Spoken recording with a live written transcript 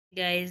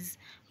Guys,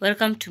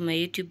 welcome to my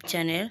YouTube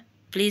channel.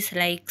 Please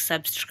like,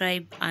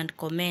 subscribe and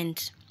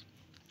comment.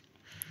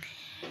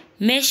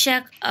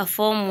 Meshach, a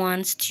Form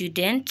 1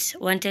 student,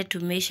 wanted to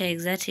measure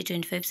exactly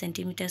 25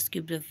 centimeters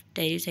cubed of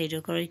dilute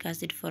hydrochloric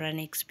acid for an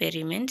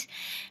experiment.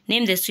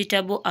 Name the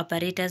suitable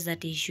apparatus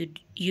that he should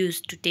use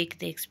to take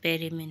the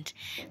experiment.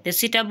 The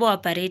suitable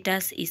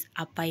apparatus is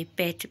a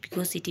pipette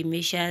because it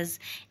measures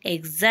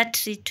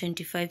exactly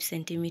 25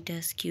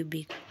 centimeters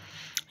cubic.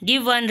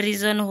 Give one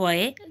reason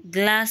why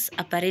glass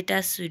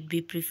apparatus would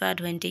be preferred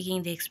when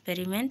taking the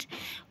experiment.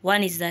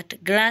 One is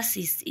that glass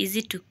is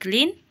easy to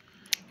clean,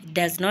 it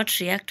does not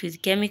react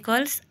with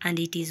chemicals, and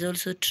it is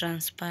also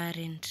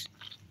transparent.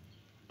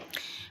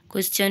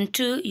 Question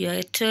 2, you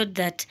are told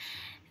that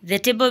the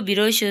table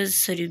below shows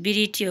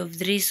solubility of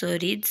three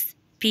solids,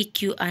 P,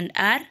 Q, and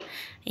R,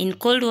 in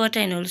cold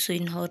water and also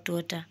in hot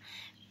water.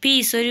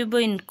 P is soluble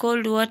in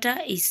cold water,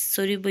 is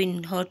soluble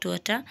in hot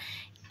water.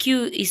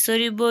 Q is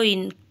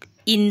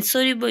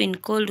insoluble in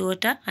cold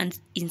water and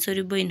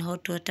insoluble in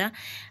hot water.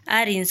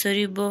 R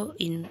insoluble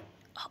in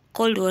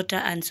cold water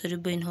and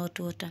soluble in hot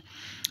water.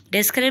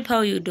 Describe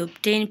how you would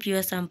obtain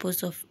pure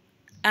samples of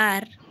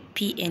R,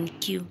 P, and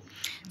Q.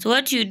 So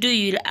what you do,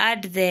 you'll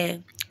add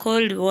the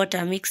cold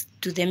water mixed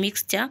to the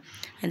mixture,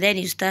 and then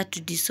you start to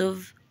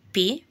dissolve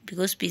P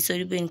because P is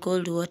soluble in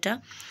cold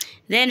water.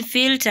 Then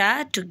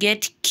filter to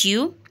get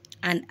Q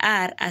and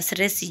R as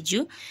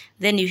residue.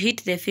 Then you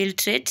heat the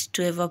filtrate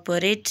to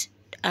evaporation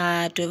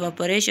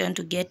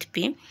to get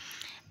P.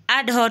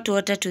 Add hot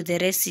water to the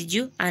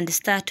residue and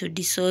start to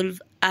dissolve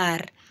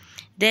R.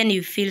 Then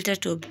you filter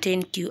to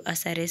obtain Q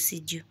as a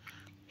residue.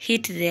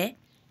 Heat the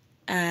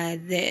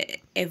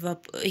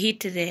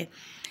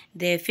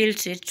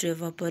filtrate to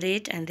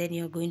evaporate, and then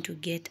you're going to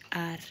get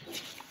R.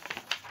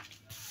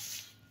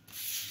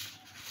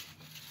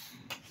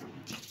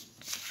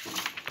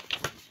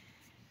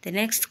 The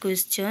next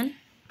question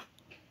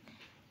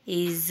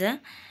is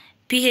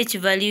pH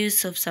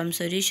values of some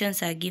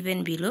solutions are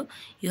given below.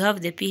 You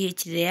have the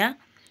pH there.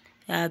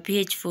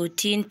 pH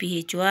 14,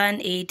 pH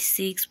 1, 8,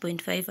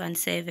 6.5, and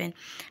 7.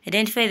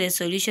 Identify the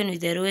solution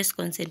with the lowest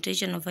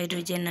concentration of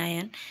hydrogen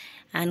ion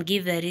and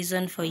give the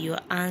reason for your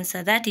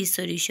answer. That is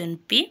solution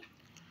P,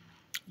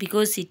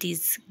 because it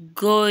is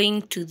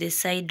going to the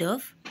side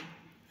of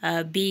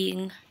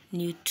being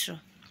neutral.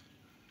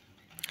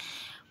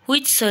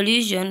 Which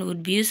solution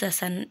would be used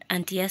as an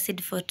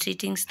antacid for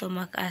treating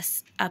stomach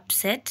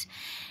upset?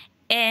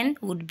 N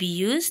would be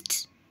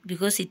used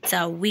because it's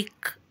a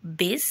weak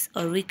base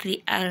or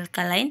weakly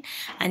alkaline,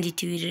 and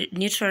it will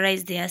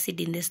neutralize the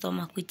acid in the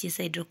stomach, which is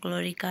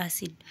hydrochloric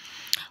acid.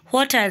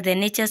 What are the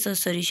natures of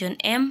solution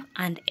M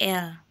and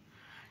L?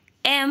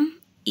 M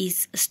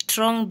is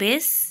strong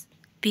base,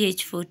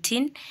 pH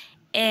 14.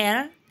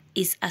 L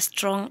is a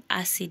strong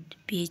acid,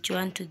 pH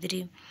 1 to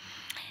 3.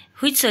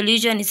 Which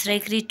solution is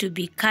likely to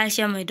be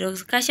calcium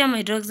hydroxide? Calcium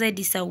hydroxide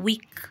is a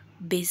weak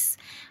base,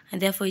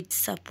 and therefore it's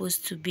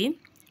supposed to be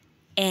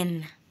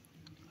N.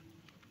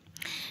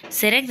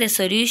 Select the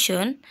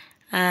solution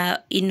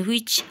in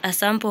which a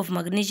sample of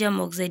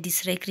magnesium oxide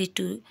is likely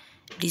to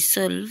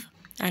dissolve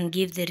and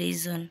give the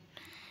reason.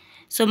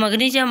 So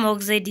magnesium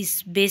oxide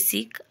is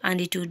basic and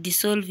it will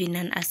dissolve in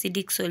an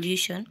acidic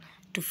solution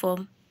to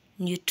form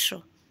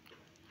neutral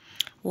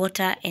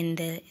water and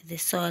the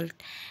salt.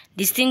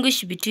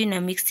 Distinguish between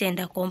a mixture and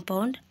a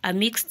compound. A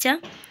mixture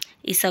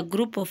is a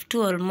group of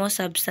two or more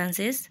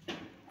substances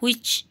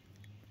which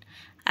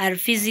are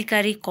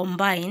physically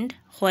combined,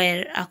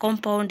 while a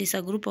compound is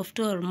a group of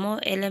two or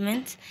more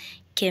elements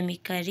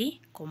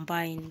chemically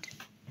combined.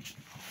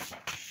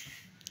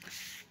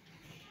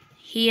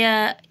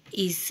 Here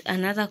is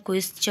another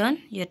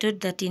question. You're told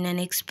that in an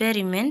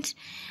experiment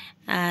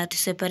to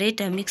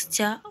separate a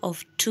mixture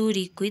of two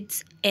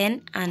liquids,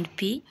 N and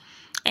P,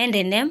 and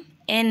M,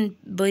 N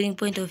boiling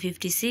point of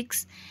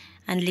 56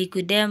 and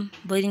liquid M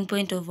boiling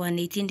point of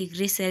 118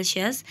 degrees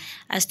Celsius,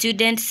 a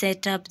student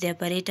set up the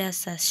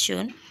apparatus as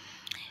shown.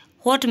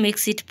 What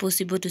makes it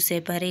possible to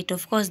separate?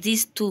 Of course,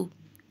 these two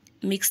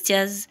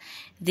mixtures,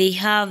 they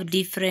have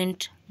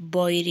different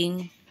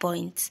boiling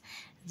points,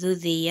 though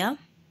they are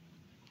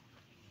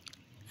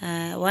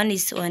one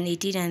is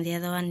 118 and the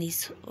other one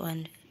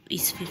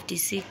is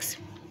 56.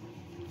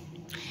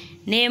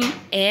 Name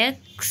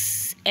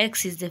X.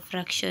 X is the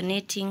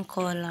fractionating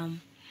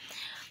column.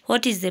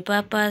 What is the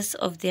purpose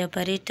of the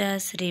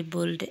apparatus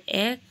labeled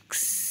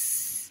X?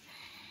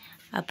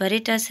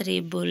 Apparatus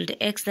labeled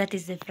X, that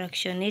is the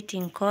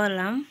fractionating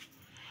column,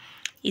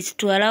 is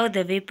to allow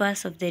the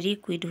vapors of the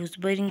liquid whose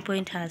boiling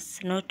point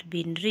has not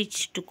been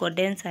reached to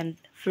condense and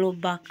flow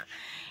back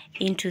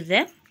into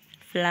the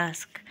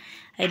flask.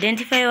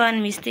 Identify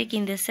one mistake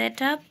in the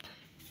setup.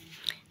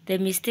 The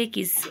mistake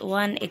is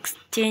one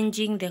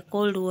exchanging the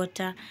cold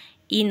water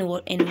in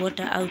and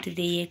water out.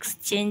 They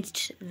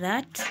exchanged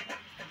that.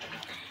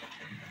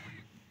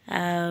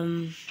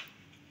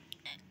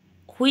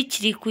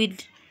 Which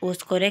liquid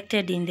was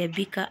corrected in the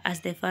beaker as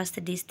the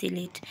first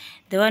distillate?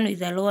 The one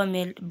with a lower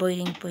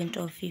boiling point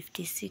of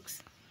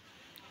 56.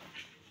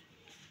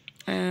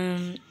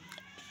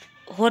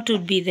 what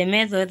would be the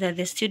method that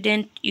the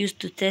student used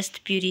to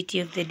test purity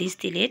of the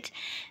distillate?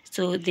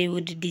 So they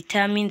would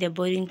determine the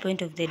boiling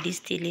point of the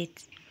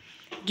distillate.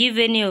 Give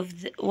any of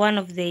one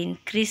of the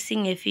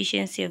increasing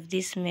efficiency of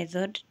this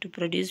method to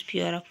produce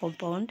purer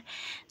compound.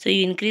 So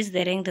you increase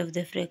the length of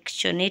the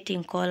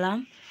fractionating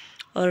column,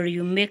 or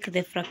you make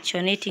the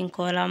fractionating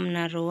column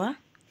narrower.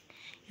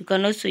 You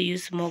can also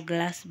use more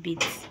glass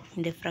beads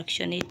in the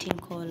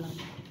fractionating column.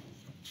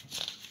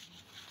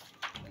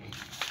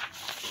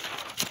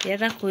 The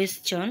other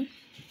question,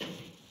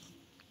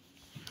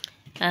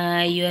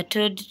 you are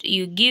told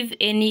you give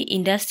any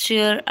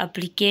industrial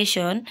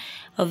application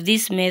of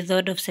this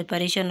method of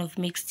separation of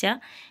mixture,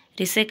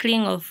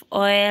 recycling of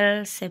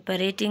oil,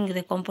 separating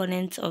the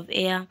components of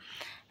air,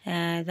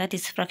 that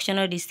is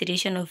fractional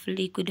distillation of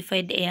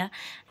liquefied air,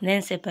 and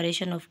then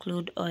separation of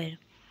crude oil.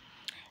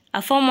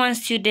 A Form 1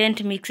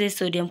 student mixes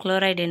sodium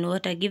chloride and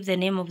water. Give the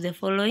name of the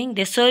following.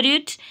 The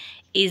solute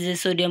is the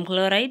sodium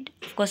chloride.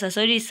 Of course, a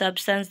solute is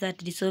substance that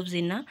dissolves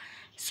in a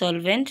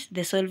solvent.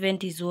 The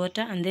solvent is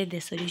water, and then the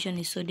solution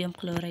is sodium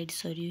chloride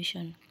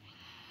solution.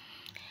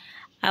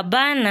 A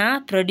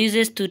burner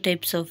produces two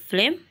types of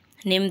flame.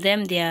 Name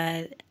them. They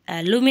are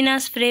a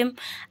luminous flame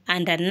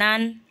and a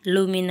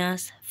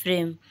non-luminous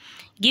flame.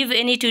 Give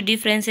any two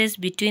differences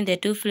between the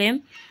two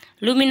flames.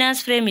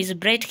 Luminous flame is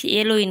bright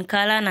yellow in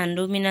color,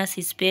 non-luminous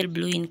is pale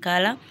blue in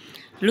color.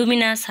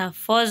 Luminous have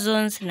 4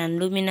 zones,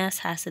 non-luminous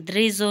has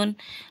 3 zones.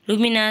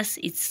 Luminous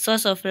is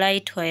source of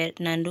light, while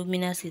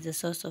non-luminous is the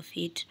source of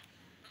heat.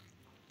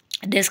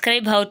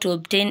 Describe how to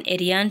obtain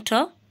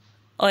Erianto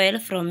oil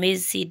from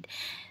maize seed.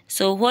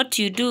 So what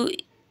you do,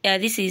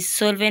 this is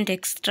solvent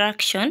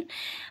extraction.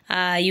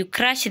 You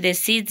crush the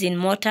seeds in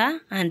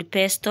mortar and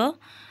pestle.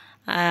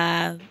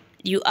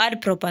 You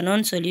add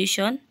propanol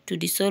solution to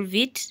dissolve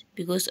it,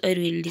 because oil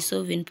will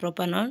dissolve in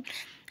propanol,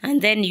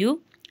 and then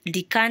you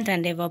decant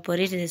and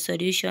evaporate the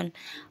solution.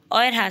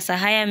 Oil has a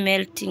higher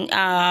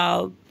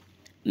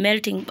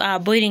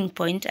boiling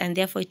point, and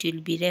therefore it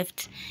will be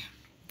left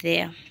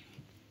there.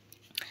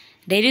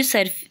 Dilute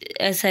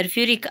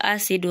sulfuric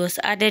acid was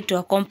added to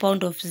a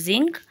compound of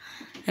zinc,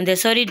 and the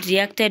solid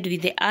reacted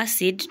with the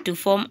acid to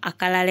form a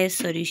colorless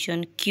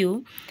solution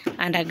Q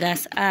and a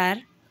gas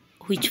R,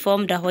 which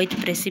formed a white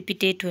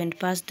precipitate when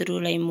passed through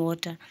lime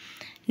water.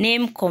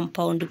 Name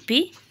compound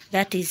P,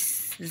 that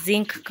is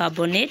zinc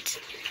carbonate,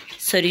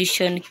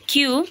 solution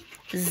Q,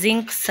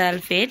 zinc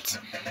sulfate,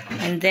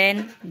 and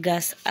then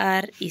gas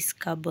R is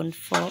carbon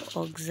 4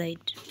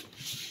 oxide.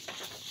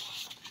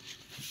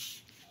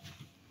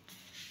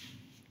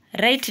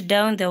 Write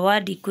down the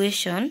word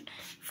equation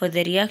for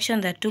the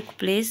reaction that took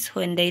place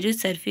when dilute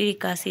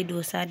sulfuric acid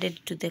was added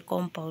to the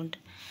compound.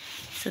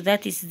 So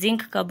that is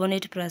zinc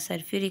carbonate plus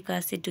sulfuric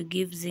acid to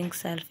give zinc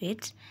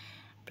sulfate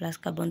plus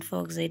carbon 4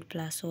 oxide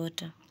plus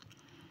water.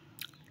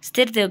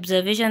 State the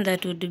observation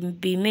that would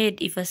be made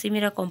if a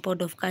similar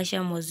compound of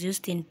calcium was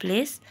used in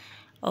place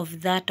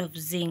of that of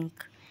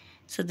zinc.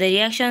 So the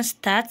reaction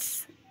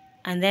starts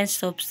and then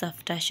stops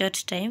after a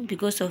short time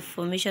because of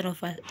formation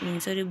of an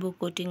insoluble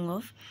coating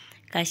of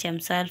calcium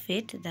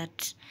sulfate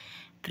that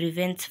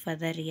prevents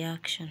further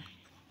reaction.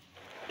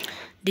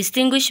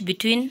 Distinguish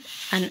between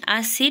an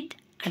acid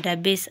and a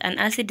base. An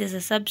acid is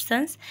a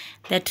substance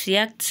that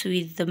reacts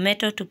with the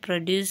metal to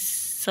produce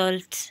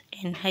salt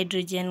and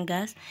hydrogen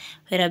gas,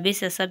 where a base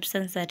is a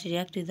substance that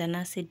reacts with an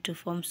acid to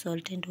form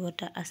salt and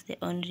water as the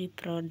only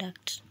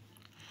product.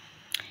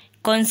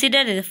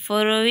 Consider the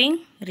following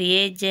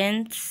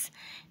reagents: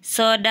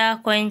 soda,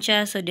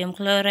 quencher, sodium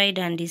chloride,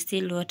 and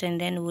distilled water, and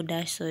then wood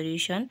ash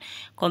solution.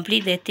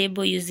 Complete the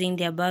table using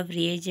the above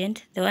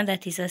reagent. The one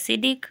that is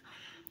acidic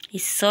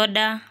is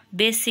soda,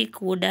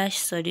 basic wood ash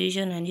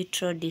solution, and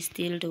neutral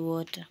distilled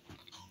water.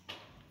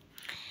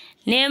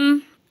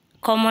 Name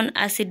common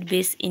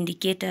acid-base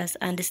indicators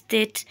and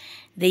state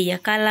their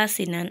colors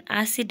in an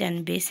acid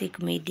and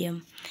basic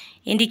medium.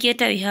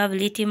 Indicator, we have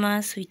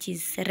litmus, which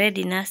is red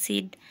in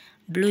acid,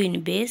 blue in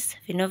base,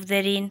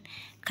 phenolphthalein,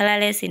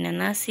 colorless in an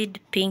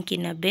acid, pink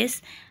in a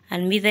base,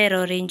 and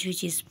methyl orange,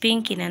 which is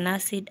pink in an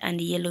acid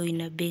and yellow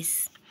in a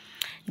base.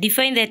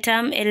 Define the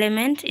term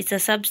element. It's a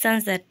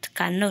substance that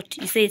cannot,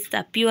 you say it's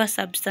a pure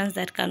substance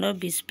that cannot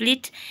be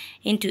split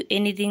into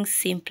anything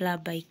simpler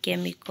by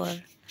chemical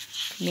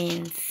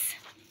means.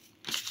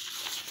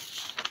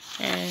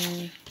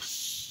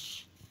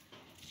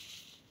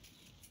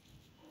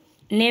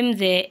 Name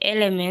the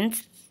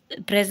elements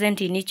present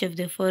in each of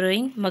the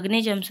following.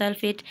 Magnesium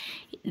sulfate,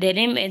 the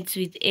name ends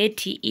with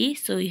ATE,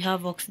 so we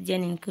have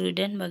oxygen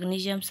included,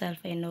 magnesium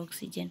sulfide and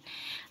oxygen.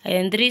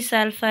 Iron 3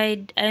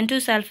 sulfide, iron 2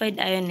 sulfide,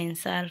 iron and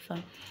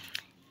sulfur.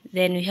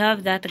 Then we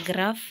have that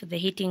graph, the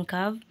heating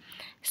curve.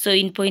 So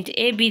in point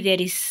AB, there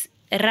is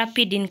a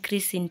rapid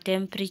increase in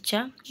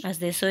temperature as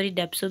the solid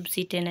absorbs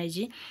heat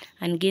energy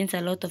and gains a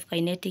lot of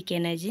kinetic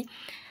energy.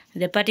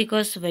 The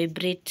particles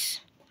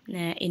vibrate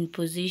in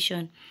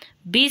position.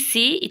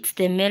 BC, it's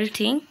the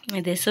melting,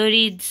 and the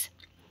solids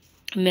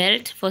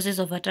melt. Forces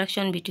of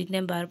attraction between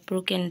them are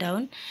broken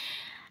down.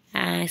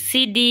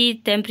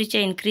 CD, temperature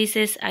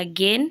increases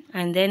again,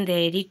 and then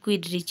the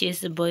liquid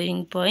reaches the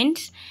boiling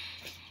point.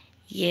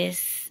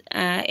 Yes,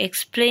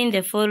 explain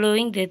the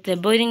following, that the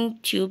boiling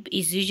tube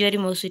is usually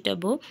more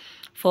suitable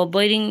for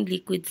boiling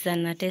liquids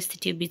than a test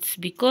tube. It's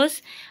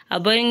because a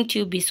boiling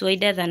tube is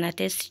wider than a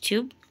test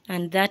tube,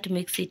 and that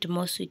makes it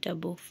more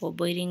suitable for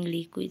boiling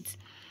liquids.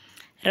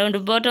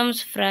 Round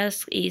bottoms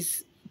flask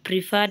is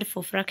preferred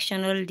for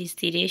fractional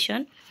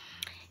distillation.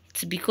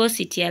 It's because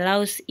it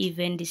allows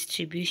even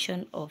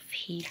distribution of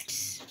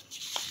heat.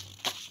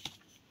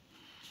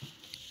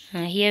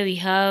 Here we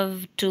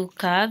have two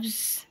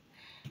curves.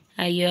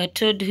 You are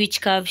told which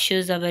curve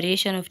shows a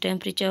variation of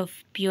temperature of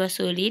pure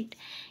solid.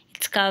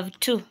 It's curve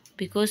 2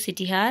 because it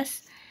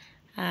has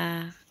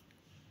a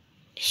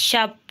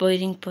sharp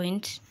boiling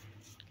point.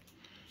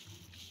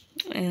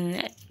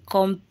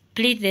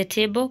 Complete the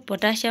table.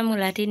 Potassium,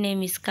 Latin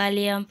name is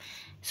Kalium.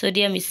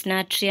 Sodium is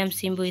natrium,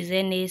 symbol is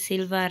Na.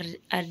 Silver,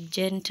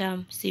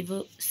 argentum,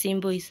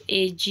 symbol is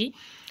Ag.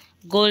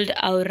 Gold,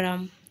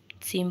 aurum,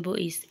 symbol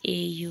is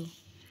Au.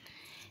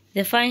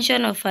 The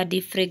function of a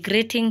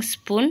defragranting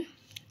spoon: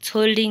 it's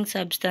holding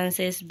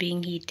substances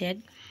being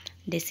heated.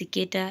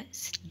 Desiccator,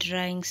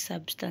 drying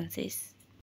substances.